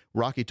Bleier.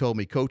 Rocky told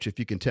me, Coach, if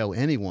you can tell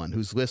anyone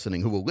who's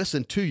listening, who will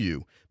listen to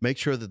you, make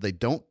sure that they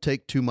don't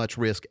take too much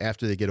risk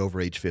after they get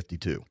over age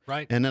 52.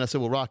 Right. And then I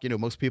said, well, Rock,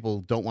 most people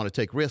don't want to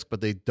take risk,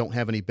 but they don't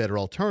have any better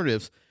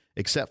alternatives,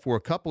 except for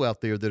a couple out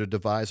there that are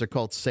devised. Are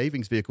called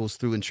savings vehicles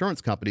through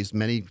insurance companies,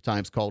 many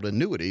times called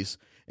annuities.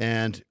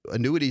 And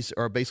annuities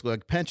are basically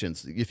like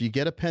pensions. If you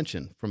get a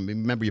pension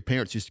remember your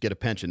parents used to get a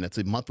pension. That's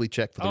a monthly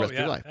check for the rest of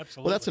your life.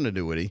 Absolutely. Well, that's an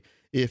annuity.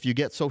 If you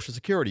get Social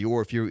Security,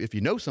 or if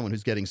you know someone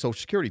who's getting Social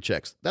Security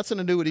checks, that's an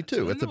annuity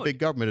too. It's a big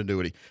government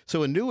annuity.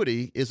 So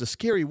annuity is a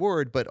scary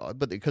word, but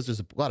because there's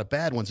a lot of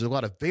bad ones, there's a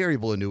lot of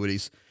variable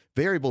annuities.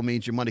 Variable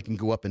means your money can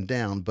go up and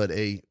down, but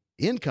a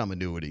income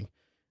annuity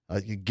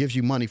it gives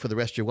you money for the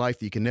rest of your life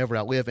that you can never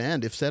outlive,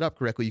 and if set up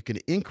correctly, you can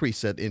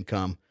increase that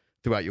income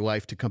throughout your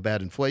life to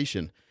combat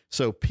inflation.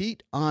 So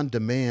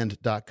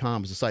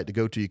PeteOnDemand.com is the site to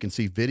go to. You can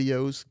see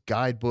videos,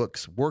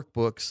 guidebooks,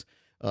 workbooks,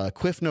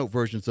 Cliff Note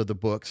versions of the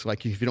books.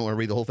 Like if you don't want to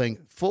read the whole thing,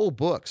 full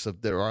books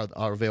that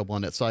are available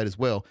on that site as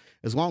well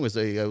as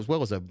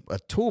a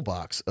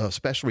toolbox of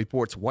special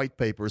reports, white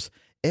papers,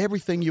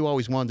 everything you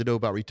always wanted to know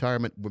about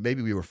retirement.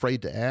 Maybe we were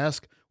afraid to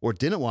ask, or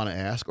didn't want to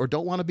ask, or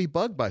don't want to be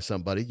bugged by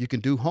somebody. You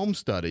can do home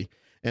study.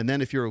 And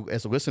then if you're,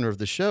 as a listener of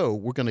the show,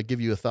 we're going to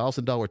give you a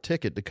 $1,000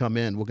 ticket to come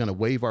in. We're going to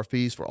waive our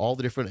fees for all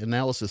the different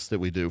analysis that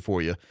we do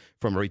for you,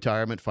 from a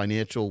retirement,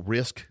 financial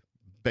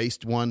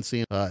risk-based one,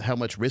 seeing how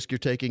much risk you're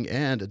taking,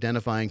 and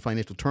identifying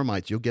financial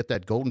termites. You'll get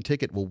that golden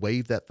ticket. We'll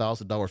waive that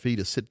 $1,000 fee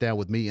to sit down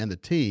with me and the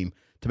team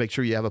to make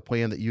sure you have a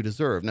plan that you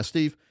deserve. Now,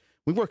 Steve,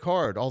 we work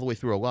hard all the way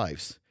through our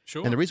lives.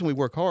 Sure. And the reason we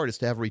work hard is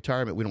to have a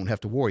retirement we don't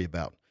have to worry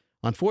about.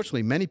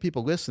 Unfortunately, many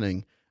people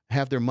listening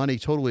have their money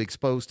totally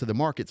exposed to the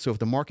market. So if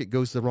the market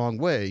goes the wrong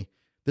way,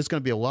 there's going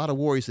to be a lot of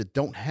worries that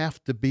don't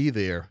have to be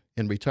there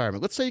in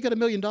retirement. Let's say you got $1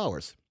 million.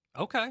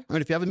 Okay.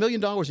 And if you have $1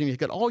 million and you've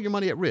got all your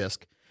money at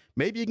risk,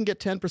 maybe you can get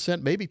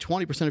 10%, maybe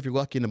 20% if you're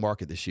lucky in the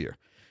market this year.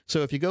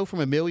 So if you go from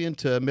 $1 million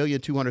to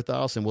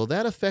 $1,200,000, will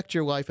that affect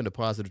your life in a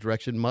positive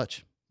direction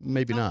much?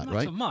 Maybe not,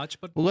 right? Not so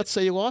much, but well, let's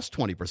say you lost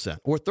 20%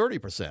 or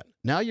 30%.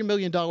 Now your $1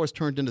 million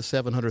turned into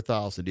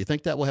 $700,000. Do you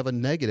think that will have a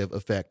negative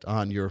effect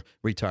on your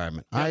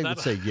retirement? Yeah, I would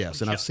say yes,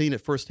 and I've seen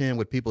it firsthand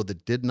with people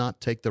that did not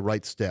take the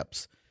right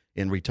steps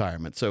in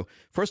retirement. So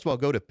first of all,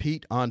 go to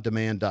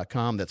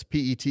PeteOnDemand.com. That's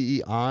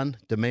PETE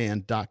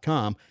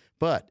ondemand.com.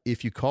 But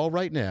if you call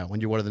right now,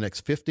 and you're one of the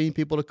next 15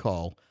 people to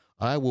call,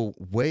 I will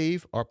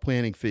waive our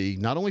planning fee,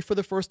 not only for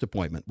the first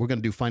appointment. We're going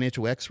to do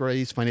financial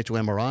x-rays, financial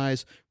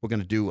MRIs. We're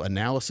going to do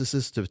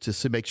analyses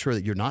to make sure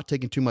that you're not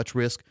taking too much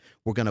risk.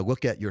 We're going to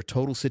look at your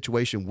total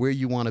situation, where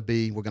you want to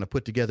be. We're going to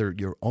put together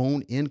your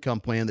own income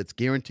plan that's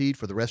guaranteed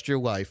for the rest of your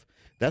life.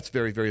 That's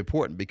very, very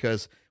important,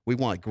 because we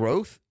want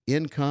growth,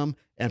 income,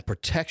 and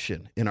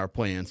protection in our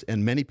plans.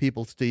 And many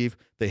people, Steve,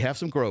 they have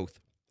some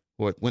growth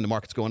when the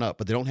market's going up,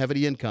 but they don't have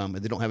any income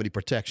and they don't have any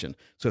protection.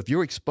 So if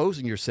you're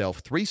exposing yourself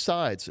 3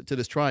 sides to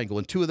this triangle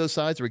and 2 of those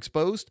sides are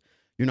exposed,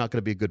 you're not going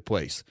to be a good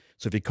place.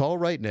 So if you call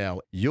right now,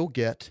 you'll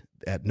get,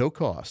 at no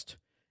cost,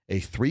 a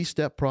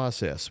 3-step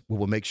process where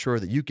we'll make sure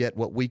that you get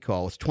what we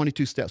call, it's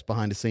 22 steps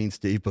behind the scenes,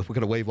 Steve, but we're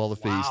going to waive all the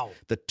fees,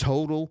 the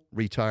total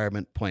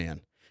retirement plan.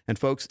 And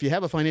folks, if you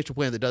have a financial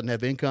plan that doesn't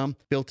have income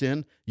built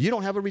in, you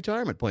don't have a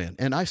retirement plan.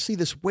 And I see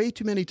this way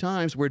too many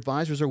times where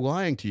advisors are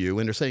lying to you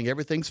and they're saying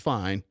everything's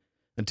fine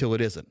until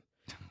it isn't.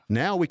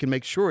 Now we can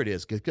make sure it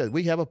is, because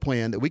we have a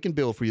plan that we can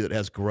build for you that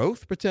has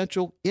growth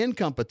potential,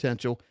 income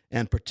potential,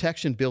 and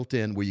protection built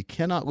in, where you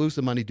cannot lose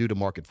the money due to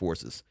market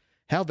forces.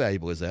 How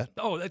valuable is that?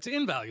 Oh, it's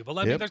invaluable.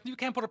 I mean, you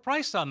can't put a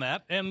price on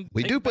that. And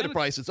we do put a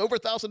price. It's over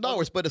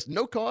 $1,000, but it's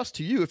no cost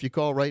to you if you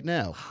call right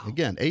now.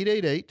 Again,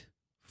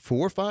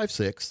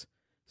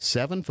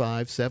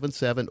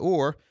 888-456-7577,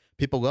 or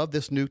people love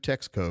this new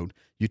text code.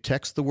 You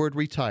text the word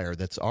RETIRE,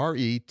 that's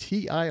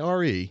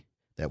RETIRE,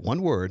 that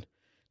one word,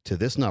 to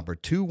this number,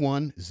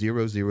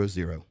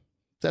 21000.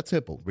 That's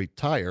simple.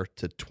 Retire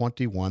to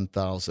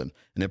 21,000. And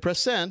then press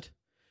send,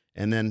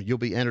 and then you'll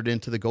be entered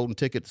into the golden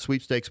ticket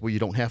sweepstakes, where you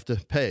don't have to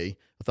pay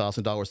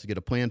 $1,000 to get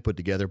a plan put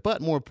together.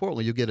 But more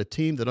importantly, you'll get a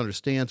team that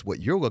understands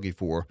what you're looking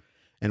for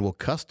and will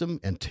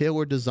custom and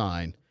tailor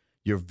design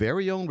your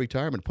very own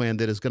retirement plan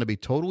that is going to be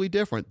totally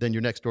different than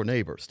your next door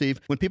neighbor. Steve,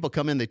 when people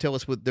come in, they tell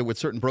us they're with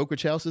certain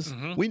brokerage houses.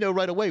 We know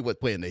right away what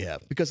plan they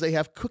have, because they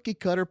have cookie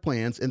cutter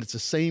plans, and it's the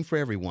same for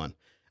everyone.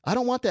 I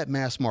don't want that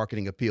mass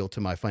marketing appeal to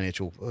my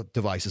financial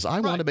devices. I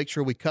want to make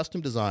sure we custom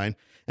design,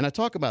 and I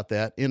talk about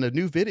that in a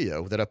new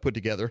video that I put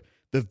together,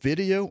 the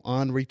Video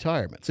on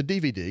Retirement. It's a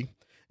DVD,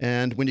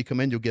 and when you come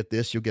in, you'll get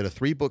this. You'll get a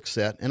 3-book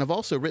set, and I've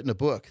also written a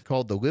book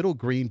called The Little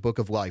Green Book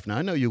of Life. Now,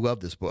 I know you love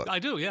this book. I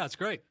do, yeah, it's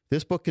great.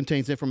 This book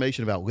contains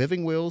information about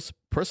living wills,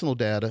 personal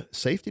data,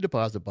 safety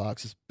deposit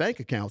boxes, bank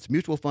accounts,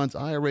 mutual funds,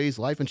 IRAs,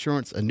 life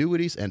insurance,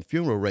 annuities, and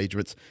funeral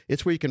arrangements.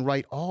 It's where you can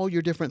write all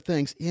your different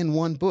things in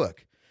one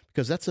book.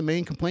 Because that's the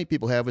main complaint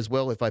people have as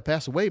well. If I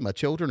pass away, my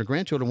children or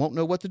grandchildren won't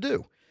know what to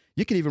do.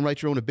 You can even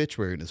write your own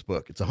obituary in this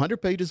book. It's 100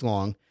 pages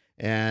long,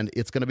 and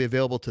it's going to be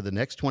available to the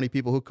next 20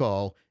 people who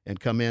call and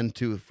come in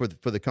for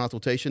the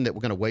consultation, that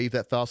we're going to waive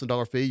that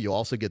 $1,000 fee. You'll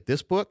also get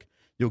this book.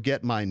 You'll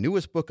get my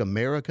newest book,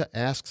 America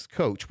Asks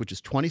Coach, which is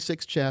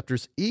 26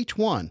 chapters, each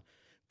one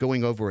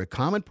going over a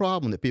common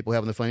problem that people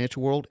have in the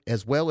financial world,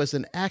 as well as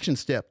an action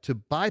step to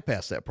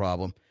bypass that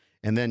problem.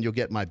 And then you'll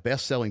get my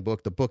best-selling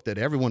book, the book that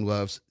everyone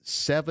loves,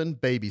 7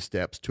 Baby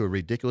Steps to a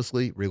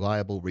Ridiculously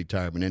Reliable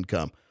Retirement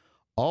Income.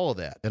 All of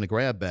that in a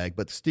grab bag.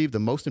 But, Steve, the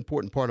most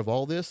important part of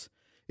all this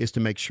is to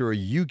make sure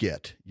you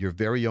get your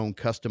very own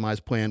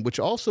customized plan, which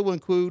also will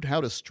include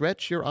how to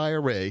stretch your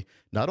IRA,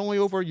 not only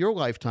over your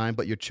lifetime,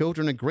 but your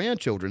children and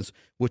grandchildren's,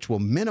 which will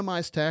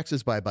minimize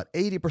taxes by about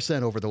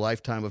 80% over the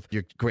lifetime of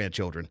your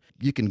grandchildren.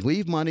 You can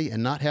leave money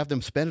and not have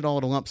them spend it all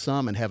in a lump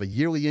sum and have a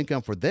yearly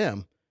income for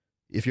them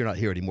if you're not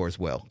here anymore as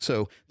well.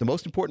 So the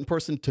most important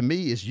person to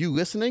me is you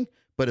listening,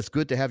 but it's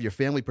good to have your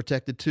family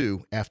protected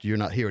too after you're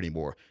not here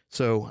anymore.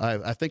 So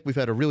I think we've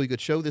had a really good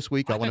show this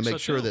week. I want to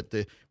make sure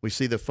that we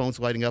see the phones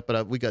lighting up,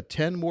 but we got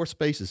 10 more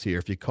spaces here.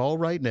 If you call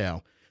right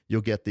now, you'll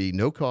get the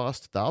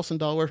no-cost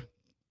 $1,000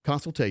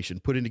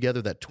 consultation, putting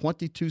together that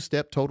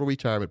 22-step total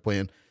retirement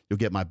plan. You'll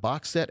get my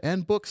box set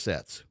and book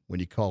sets when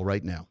you call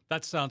right now.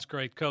 That sounds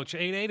great, Coach.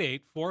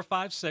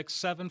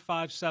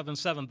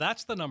 888-456-7577.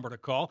 That's the number to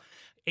call.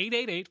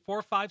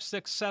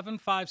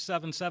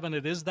 888-456-7577.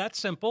 It is that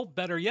simple.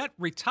 Better yet,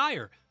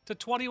 retire to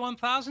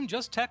 21,000.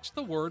 Just text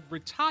the word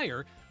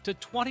retire to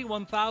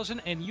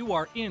 21,000 and you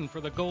are in for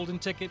the golden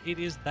ticket. It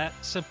is that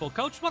simple.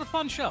 Coach, what a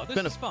fun show.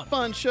 This is fun.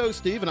 Fun show,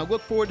 Steve, and I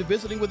look forward to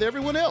visiting with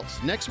everyone else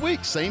next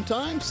week. Same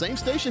time, same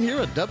station here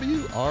at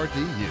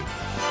WRDU.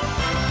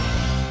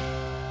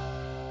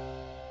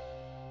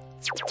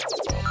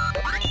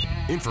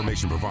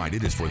 Information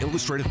provided is for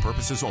illustrative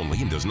purposes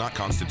only and does not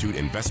constitute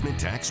investment,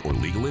 tax, or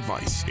legal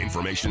advice.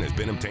 Information has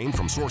been obtained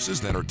from sources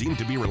that are deemed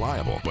to be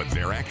reliable, but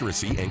their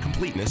accuracy and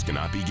completeness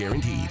cannot be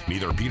guaranteed.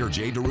 Neither Peter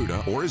J.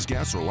 D'Arruda or his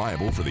guests are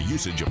liable for the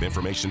usage of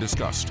information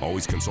discussed.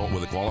 Always consult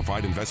with a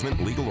qualified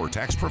investment, legal, or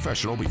tax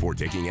professional before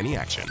taking any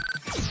action.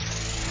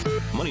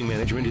 Money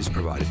management is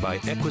provided by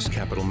Equus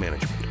Capital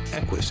Management.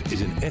 Equus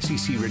is an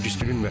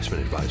SEC-registered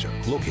investment advisor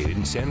located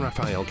in San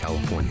Rafael,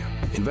 California.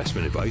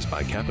 Investment advice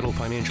by Capital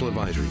Financial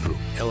Advisory Group,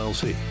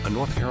 LLC, a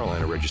North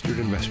Carolina-registered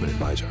investment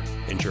advisor.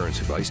 Insurance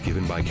advice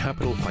given by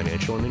Capital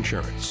Financial and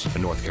Insurance, a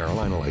North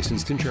Carolina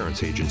licensed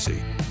insurance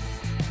agency.